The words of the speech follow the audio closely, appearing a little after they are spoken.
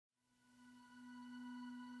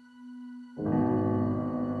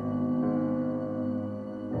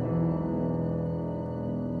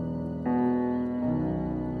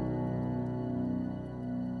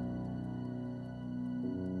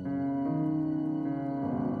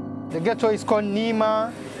The ghetto is called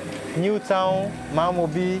Nima, Newtown,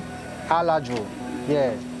 Mamobi, Alajo.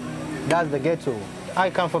 Yeah, that's the ghetto. I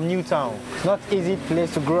come from Newtown. It's not easy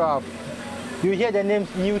place to grow up. You hear the name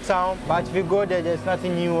Newtown, but if you go there, there's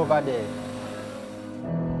nothing new over there.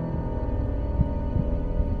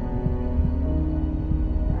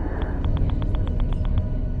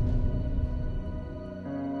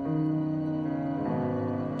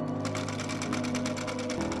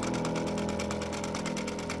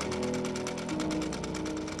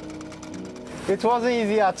 It wasn't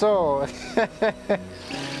easy at all.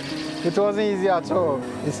 It wasn't easy at all.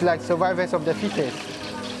 It's like survivors of the fittest.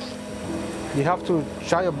 You have to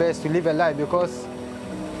try your best to live a life because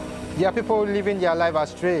there are people living their life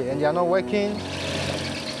astray and they are not working.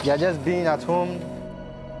 They are just being at home.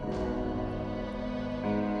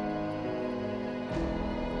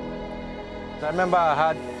 I remember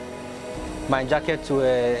I had my jacket to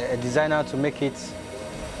a designer to make it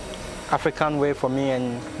African way for me,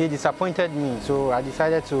 and he disappointed me, so I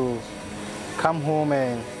decided to come home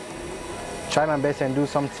and try my best and do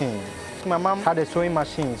something. My mom had a sewing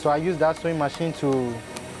machine, so I used that sewing machine to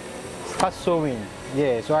start sewing.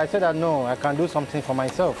 Yeah, so I said that no, I can do something for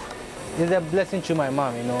myself. It's a blessing to my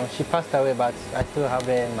mom, you know. She passed away, but I still have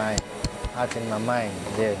her in my heart and my mind.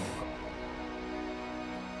 Yeah.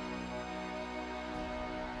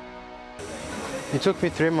 It took me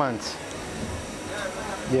 3 months.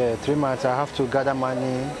 Yeah, 3 months. I have to gather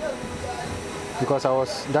money because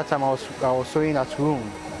that time I was sewing at room.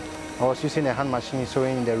 I was using a hand machine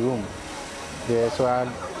sewing in the room. Yeah, so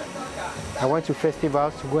I went to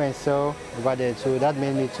festivals to go and sell over there. So that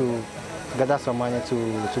made me to gather some money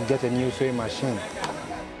to get a new sewing machine.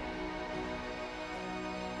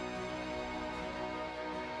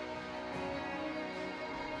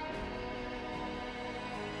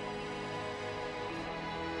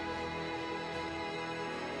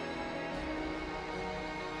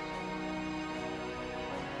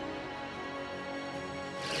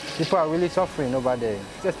 People are really suffering over there,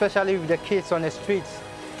 especially with the kids on the streets.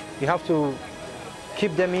 You have to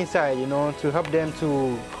keep them inside, you know, to help them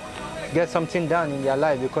to get something done in their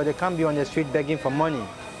life because they can't be on the street begging for money.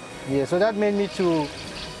 Yeah, so that made me to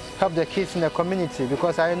help the kids in the community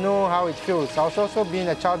because I know how it feels. I was also being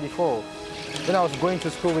a child before. When I was going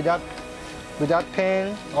to school without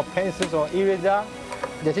pen or pencils or eraser,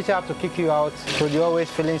 the teacher had to kick you out, so you're always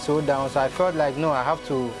feeling so down. So I felt like, no, I have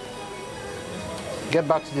to get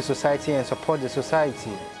back to the society and support the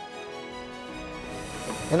society.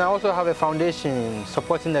 And I also have a foundation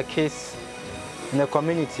supporting the kids in the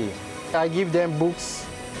community. I give them books,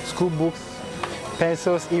 school books,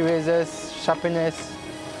 pencils, erasers, sharpeners,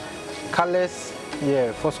 colors,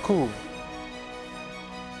 yeah, for school.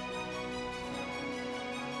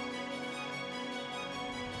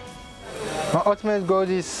 My ultimate goal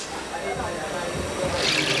is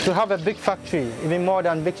to have a big factory, even more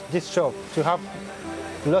than this shop, to have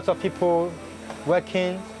lots of people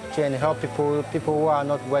working and help people who are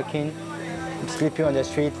not working, sleeping on the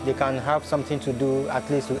street. They can have something to do, at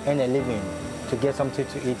least to earn a living, to get something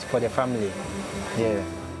to eat for their family. Yeah.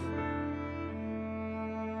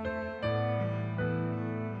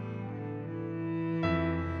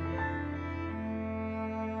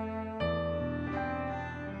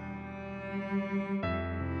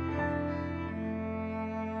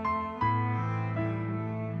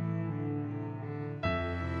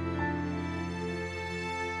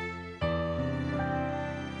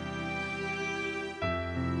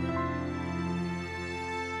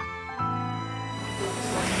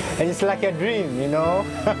 And it's like a dream, you know.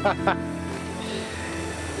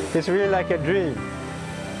 It's really like a dream.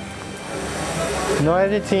 You know,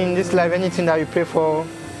 anything in this life, anything that you pray for,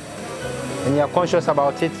 and you're conscious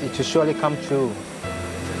about it, it will surely come true.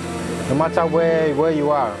 No matter where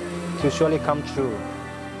you are, it will surely come true.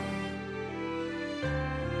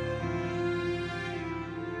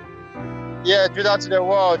 Yeah, do that to the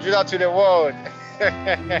world, do that to the world.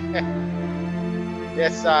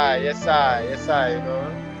 Yes, sir, yes, sir, yes, sir, you know.